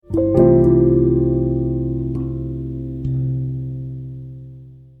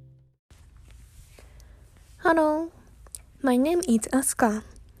Hello, my name is Asuka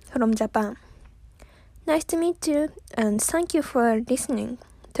from Japan. Nice to meet you and thank you for listening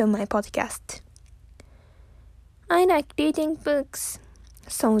to my podcast. I like reading books,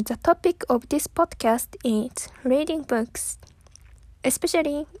 so the topic of this podcast is reading books,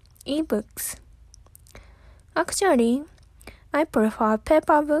 especially ebooks. Actually, I prefer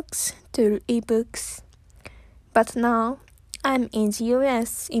paper books to ebooks, but now I'm in the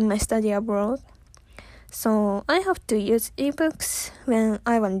US in my study abroad. So I have to use ebooks when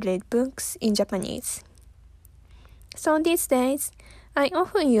I want to read books in Japanese. So these days, I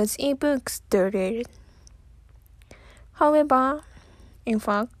often use ebooks to read. However, in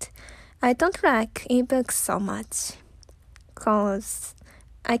fact, I don't like ebooks so much because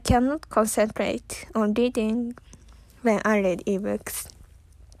I cannot concentrate on reading when I read ebooks.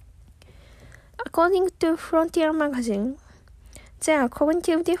 According to Frontier magazine, there are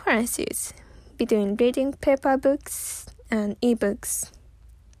cognitive differences between reading paper books and ebooks.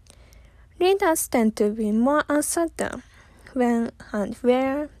 Readers tend to be more uncertain when and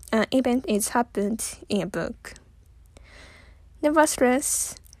where an event is happened in a book.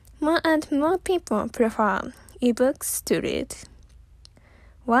 Nevertheless, more and more people prefer ebooks to read.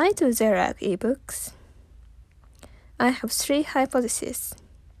 Why do they like ebooks? I have three hypotheses.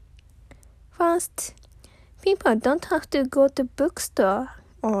 First, people don't have to go to bookstore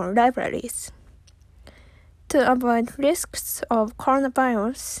or libraries. To avoid risks of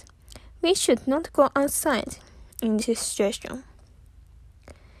coronavirus, we should not go outside in this situation.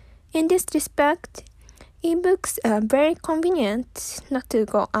 In this respect, ebooks are very convenient not to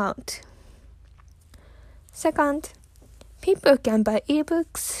go out. Second, people can buy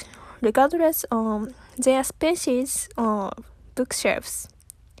ebooks regardless of their spaces or bookshelves.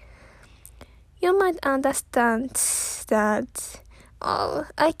 You might understand that,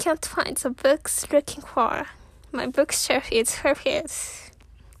 I can't find the books looking for. My bookshelf is perfect.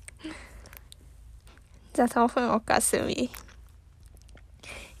 That often occurs to me.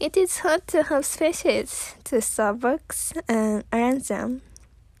 It is hard to have spaces to store books and arrange them.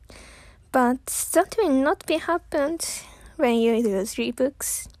 But that will not be happened when you use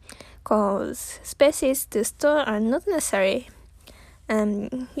ebooks, because spaces to store are not necessary,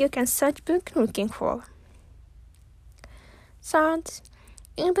 and you can search book looking for. Third,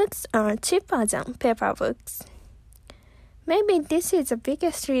 ebooks are cheaper than paper books. Maybe this is the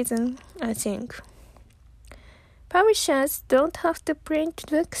biggest reason, I think. Publishers don't have to print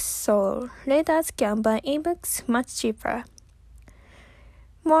books, so readers can buy ebooks much cheaper.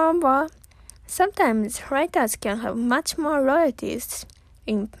 Moreover, sometimes writers can have much more royalties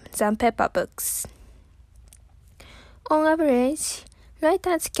than paper books. On average,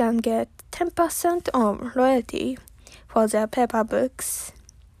 writers can get 10% of royalty for their paper books.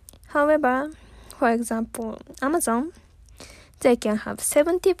 However, for example, Amazon, they can have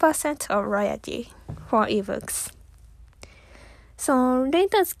 70% of royalty for ebooks. So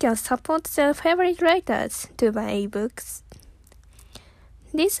readers can support their favorite writers to buy ebooks.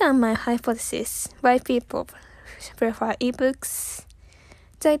 These are my hypotheses why people prefer ebooks.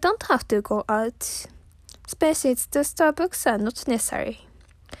 They don't have to go out. Spaces to store books are not necessary,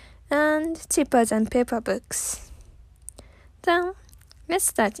 and cheaper than paper books. Then, let's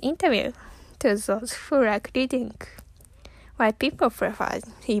start interview to those who like reading. Why people prefer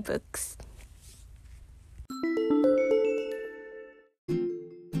ebooks.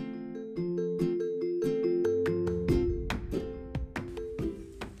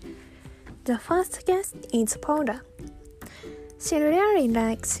 The first guest is Paula. She really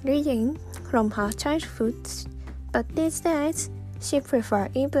likes reading from her childhood, but these days she prefers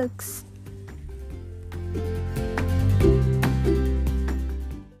ebooks.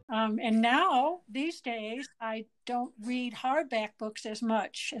 And now, these days, I don't read hardback books as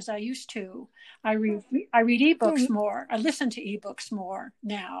much as I used to. I read ebooks more. I listen to ebooks more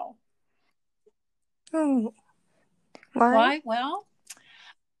now. Oh, why? Well,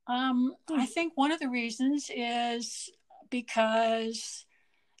 I think one of the reasons is because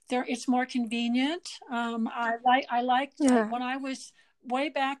it's more convenient. I liked when I was way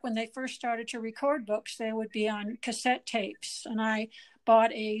back when they first started to record books, they would be on cassette tapes, and I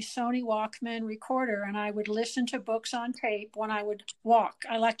bought a Sony Walkman recorder, and I would listen to books on tape when I would walk.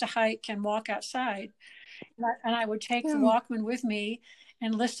 I like to hike and walk outside, and I would take the Walkman with me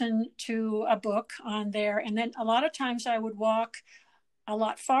and listen to a book on there. And then a lot of times I would walk a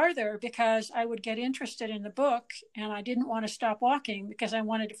lot farther because I would get interested in the book, and I didn't want to stop walking because I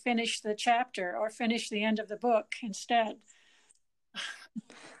wanted to finish the chapter or finish the end of the book instead.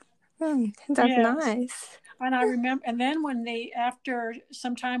 That's nice. And I remember, and then when after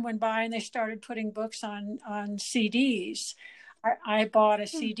some time went by and they started putting books on CDs, I bought a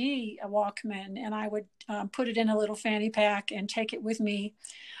CD, a Walkman, and I would put it in a little fanny pack and take it with me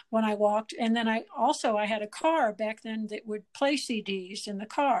when I walked. And then I had a car back then that would play CDs in the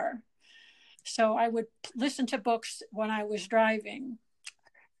car. So I would listen to books when I was driving.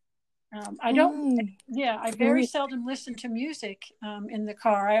 I very seldom listen to music in the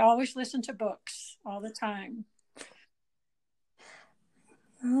car. I always listen to books all the time.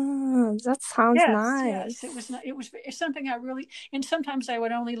 Oh, that sounds nice. Yes, it was something I really, and sometimes I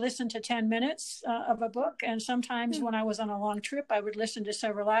would only listen to 10 minutes of a book, and sometimes when I was on a long trip, I would listen to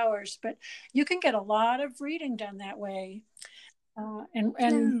several hours. But you can get a lot of reading done that way.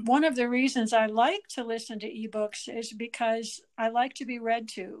 And one of the reasons I like to listen to ebooks is because I like to be read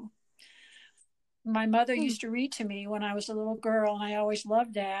to. My mother used to read to me when I was a little girl, and I always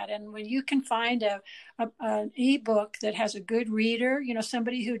loved that. And when you can find an ebook that has a good reader,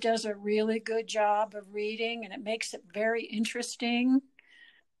 somebody who does a really good job of reading, and it makes it very interesting,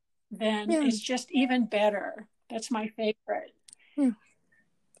 then it's just even better. That's my favorite.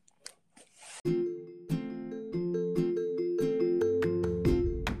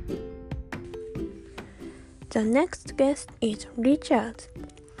 The next guest is Richard.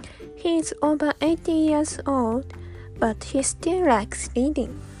 He is over 80 years old, but he still likes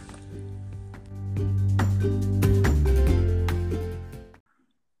reading.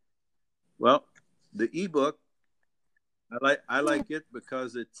 Well, the ebook, I like it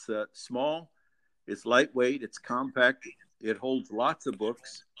because it's small, it's lightweight, it's compact, it holds lots of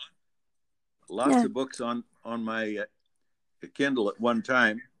books on my Kindle at one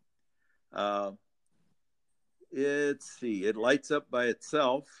time. It lights up by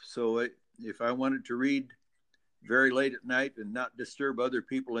itself. So if I wanted to read very late at night and not disturb other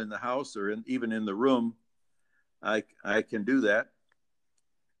people in the house or even in the room, I can do that.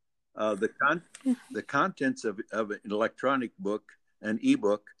 The contents of an electronic book, an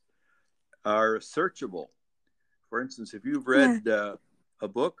ebook, are searchable. For instance, if you've read a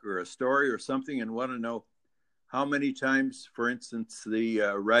book or a story or something and want to know how many times, for instance, the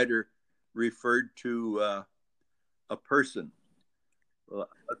writer referred to a person,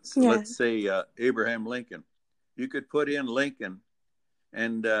 let's say Abraham Lincoln, you could put in Lincoln,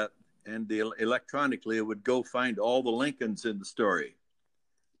 and electronically it would go find all the Lincolns in the story.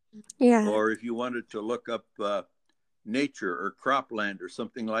 Or if you wanted to look up nature or cropland or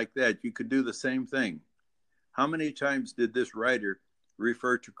something like that, you could do the same thing. How many times did this writer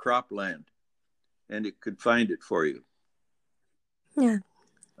refer to cropland? And it could find it for you.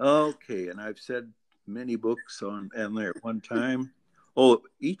 Okay, and I've said many books on there one time.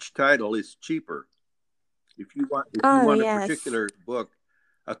 Each title is cheaper. If you want a particular book,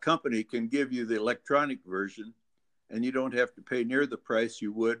 a company can give you the electronic version, and you don't have to pay near the price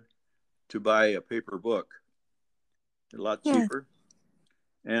you would to buy a paper book. A lot cheaper.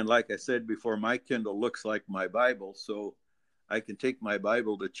 And like I said before, my Kindle looks like my Bible, so I can take my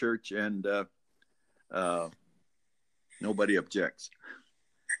Bible to church and nobody objects.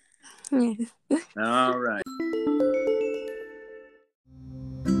 All right.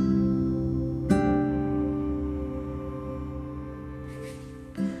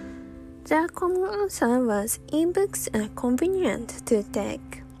 The common answer was ebooks are convenient to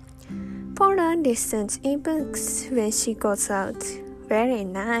take. Paula listens ebooks when she goes out. Very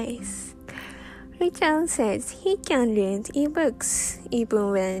nice. Richard says he can read ebooks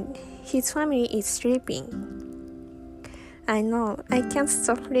even when his family is sleeping. I know I can't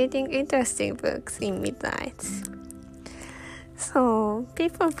stop reading interesting books in midnight. So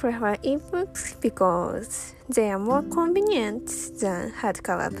people prefer ebooks because they are more convenient than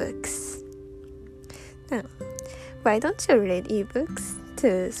hardcover books. Now, why don't you read ebooks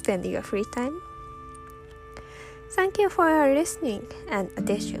to spend your free time? Thank you for your listening and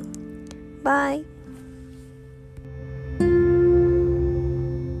attention. Bye.